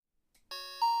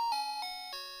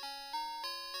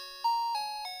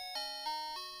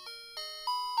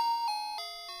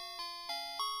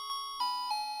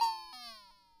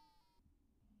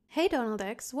Hey Donald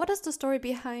X, what is the story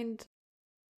behind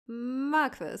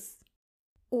Marquis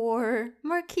or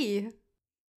Marquis?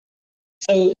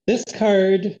 So this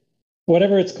card,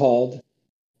 whatever it's called,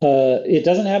 it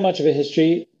doesn't have much of a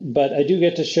history, but I do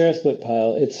get to share a split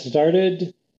pile. It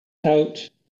started out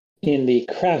in the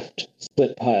craft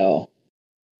split pile,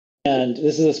 and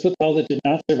this is a split pile that did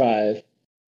not survive.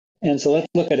 And so let's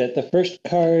look at it. The first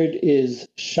card is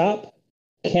Shop,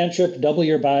 Cantrip, double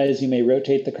your buys, you may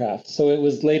rotate the craft. So it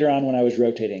was later on when I was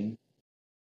rotating.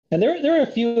 And there are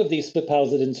a few of these split piles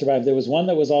that didn't survive. There was one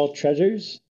that was all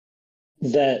treasures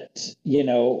that,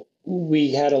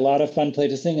 we had a lot of fun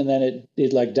playtesting, and then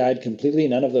it like died completely.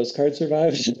 None of those cards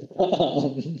survived.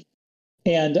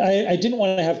 And I didn't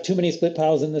want to have too many split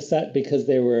piles in the set because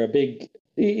they were a big,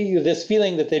 this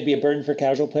feeling that they'd be a burden for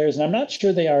casual players. And I'm not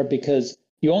sure they are because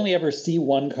you only ever see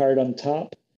one card on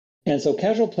top. And so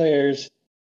casual players,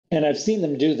 and I've seen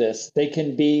them do this, they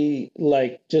can be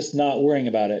like just not worrying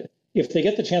about it. If they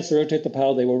get the chance to rotate the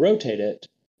pile, they will rotate it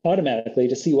automatically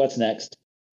to see what's next.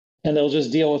 And they'll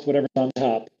just deal with whatever's on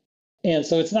top. And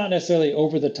so it's not necessarily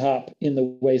over the top in the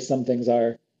way some things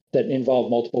are that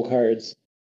involve multiple cards.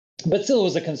 But still, it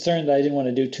was a concern that I didn't want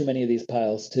to do too many of these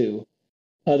piles, too.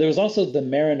 There was also the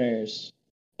Mariners,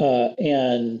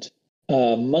 and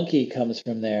Monkey comes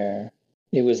from there.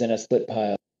 It was in a split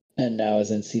pile and now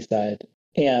is in Seaside.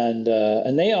 And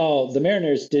they all, the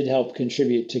Mariners did help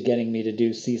contribute to getting me to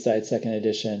do Seaside second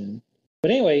edition.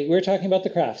 But anyway, we're talking about the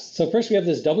crafts. So first we have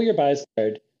this double your buys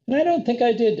card. And I don't think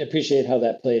I did appreciate how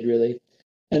that played, really.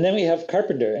 And then we have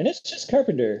Carpenter, and it's just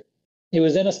Carpenter. It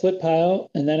was in a split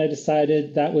pile, and then I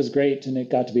decided that was great, and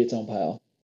it got to be its own pile.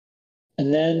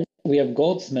 And then we have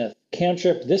Goldsmith,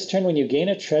 Cantrip. This turn, when you gain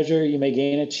a treasure, you may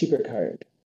gain a cheaper card.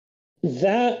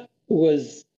 That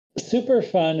was super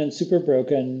fun and super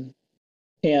broken.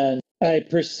 And I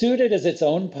pursued it as its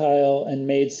own pile and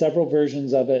made several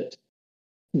versions of it.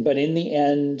 But in the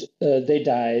end, they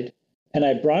died. And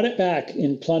I brought it back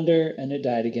in Plunder, and it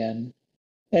died again.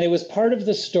 And it was part of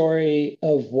the story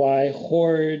of why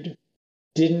Horde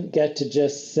didn't get to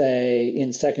just say,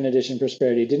 in second edition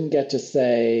Prosperity, didn't get to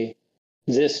say,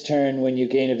 this turn when you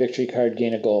gain a victory card,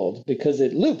 gain a gold, because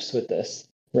it loops with this,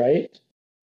 right?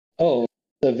 Oh,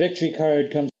 the victory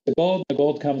card comes with the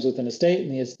gold comes with an estate,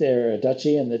 and the estate, or a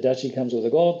duchy, and the duchy comes with a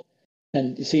gold.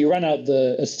 And so you run out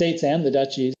the estates and the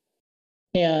duchies.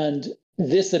 And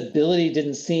this ability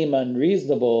didn't seem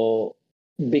unreasonable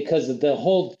because the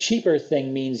whole cheaper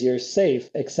thing means you're safe,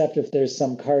 except if there's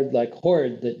some card like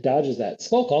Horde that dodges that.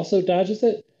 Skulk also dodges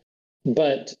it,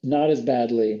 but not as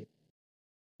badly.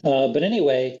 But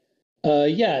anyway,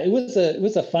 yeah, it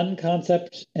was a fun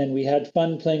concept, and we had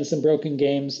fun playing some broken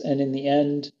games. And in the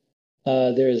end,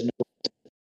 there is no.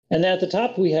 And then at the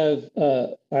top we have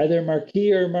either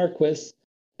Marquis or Marquis,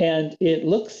 and it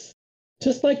looks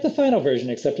just like the final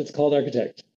version, except it's called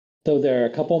Architect. So there are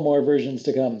a couple more versions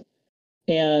to come.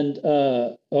 And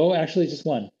actually just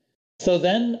one. So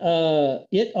then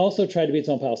it also tried to be its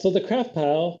own pile. So the craft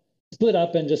pile split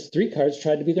up, and just three cards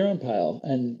tried to be their own pile,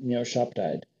 and Shop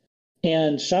died.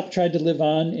 And Shop tried to live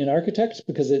on in Architect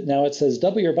because now it says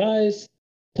double your buys,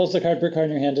 plus the card per card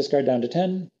in your hand, discard down to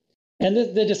 10. And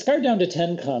the discard down to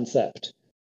 10 concept,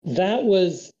 that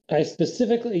was, I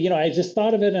specifically, I just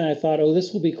thought of it and I thought, oh,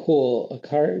 this will be cool. A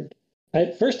card.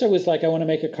 At first I was like, I want to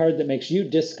make a card that makes you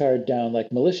discard down,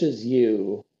 like Militia's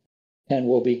you, and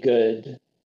will be good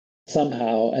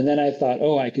somehow. And then I thought,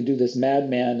 oh, I could do this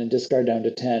Madman and discard down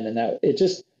to 10. And that it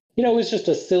just, it was just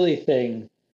a silly thing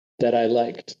that I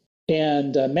liked.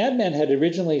 And Madman had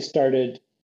originally started,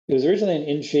 it was originally an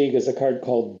Intrigue as a card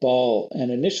called Ball. And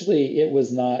initially it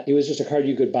was not, it was just a card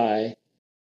you could buy.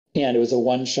 And it was a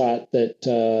one shot that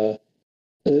the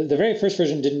very first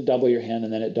version didn't double your hand,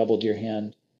 and then it doubled your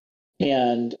hand.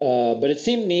 And but it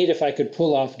seemed neat if I could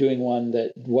pull off doing one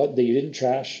that you didn't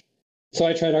trash. So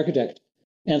I tried Architect.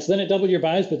 And so then it doubled your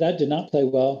buys, but that did not play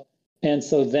well. And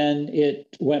so then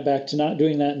it went back to not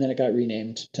doing that, and then it got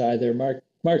renamed to either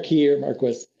Marquis or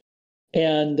Marquis.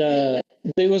 And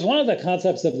it was one of the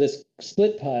concepts of this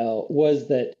split pile was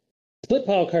that split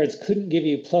pile cards couldn't give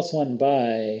you +1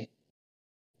 buy,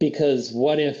 because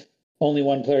what if only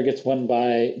one player gets one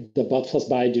buy, the plus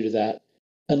buy due to that?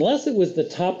 Unless it was the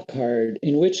top card,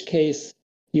 in which case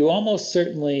you almost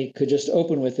certainly could just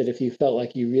open with it if you felt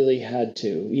like you really had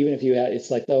to. Even if you had,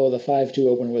 it's like, oh, the 5/2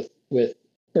 open with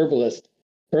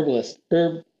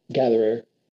herb gatherer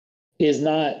is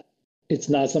not, it's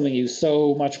not something you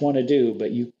so much want to do,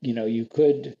 but you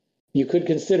could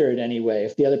consider it anyway.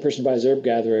 If the other person buys herb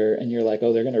gatherer and you're like,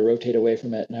 oh, they're going to rotate away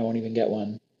from it and I won't even get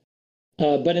one.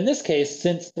 But in this case,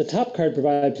 since the top card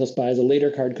provided plus buys, a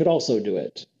later card could also do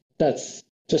it. That's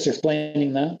just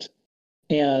explaining that.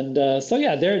 And so,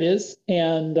 yeah, there it is.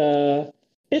 And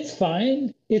it's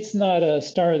fine. It's not a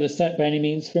star of the set by any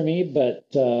means for me, but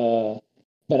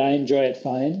I enjoy it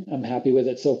fine. I'm happy with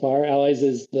it so far. Allies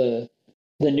is the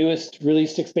newest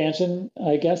released expansion,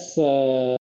 I guess.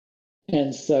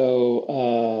 And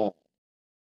so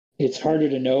it's harder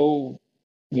to know,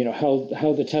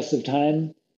 how the test of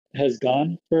time has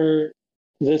gone for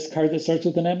this card that starts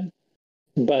with an M.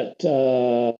 But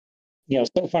so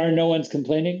far no one's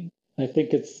complaining. I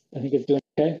think it's doing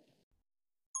okay.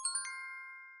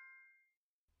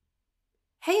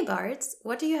 Hey Bards,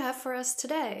 what do you have for us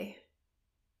today?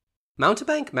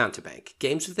 Mountebank.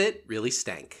 Games with it really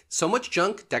stank. So much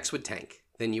junk, decks would tank.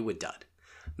 Then you would dud.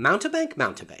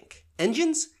 Mountebank.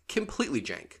 Engines, completely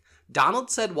jank. Donald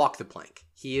said walk the plank.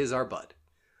 He is our bud.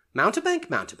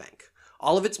 Mountebank.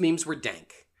 All of its memes were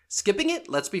dank. Skipping it,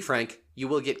 let's be frank, you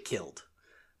will get killed.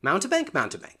 Mountebank.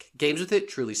 Games with it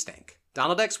truly stank.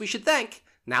 Donald X we should thank.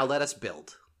 Now let us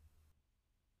build.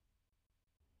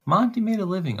 Monty made a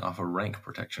living off a rank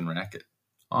protection racket,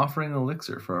 offering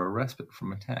elixir for a respite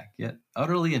from attack, yet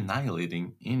utterly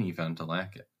annihilating any found to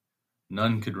lack it.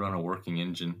 None could run a working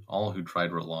engine, all who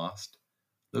tried were lost.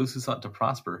 Those who sought to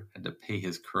prosper had to pay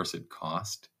his cursed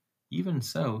cost. Even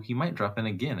so, he might drop in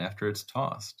again after it's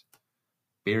tossed.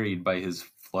 Buried by his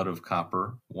flood of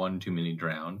copper, one too many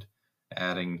drowned,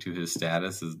 adding to his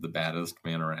status as the baddest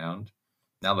man around.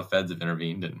 Now the feds have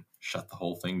intervened and shut the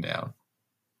whole thing down.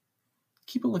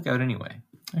 Keep a lookout anyway.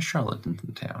 A charlatan's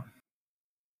in town.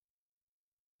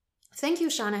 Thank you,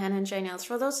 Shanahan and J-Nails,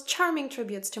 for those charming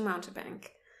tributes to Mountebank.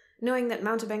 Knowing that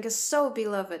Mountebank is so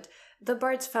beloved, the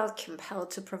Bards felt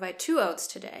compelled to provide 2 odes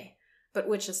today. But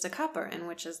which is the copper and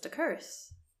which is the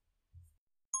curse?